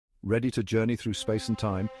Ready to journey through space and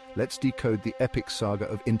time? Let's decode the epic saga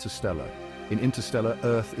of Interstellar. In Interstellar,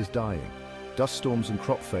 Earth is dying. Dust storms and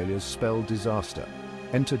crop failures spell disaster.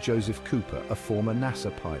 Enter Joseph Cooper, a former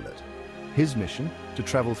NASA pilot. His mission? To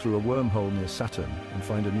travel through a wormhole near Saturn and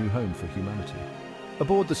find a new home for humanity.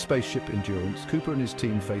 Aboard the spaceship Endurance, Cooper and his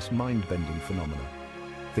team face mind-bending phenomena.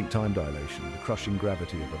 Think time dilation, the crushing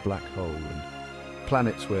gravity of a black hole, and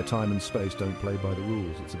planets where time and space don't play by the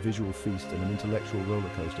rules. It's a visual feast and an intellectual roller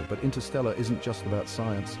coaster. But Interstellar isn't just about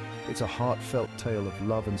science. It's a heartfelt tale of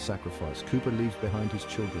love and sacrifice. Cooper leaves behind his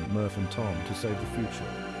children, Murph and Tom, to save the future.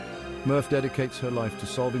 Murph dedicates her life to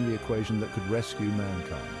solving the equation that could rescue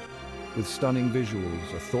mankind. With stunning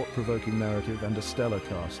visuals, a thought-provoking narrative, and a stellar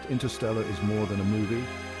cast, Interstellar is more than a movie,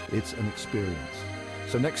 it's an experience.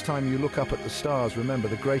 So next time you look up at the stars, remember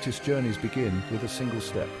the greatest journeys begin with a single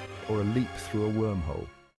step or a leap through a wormhole.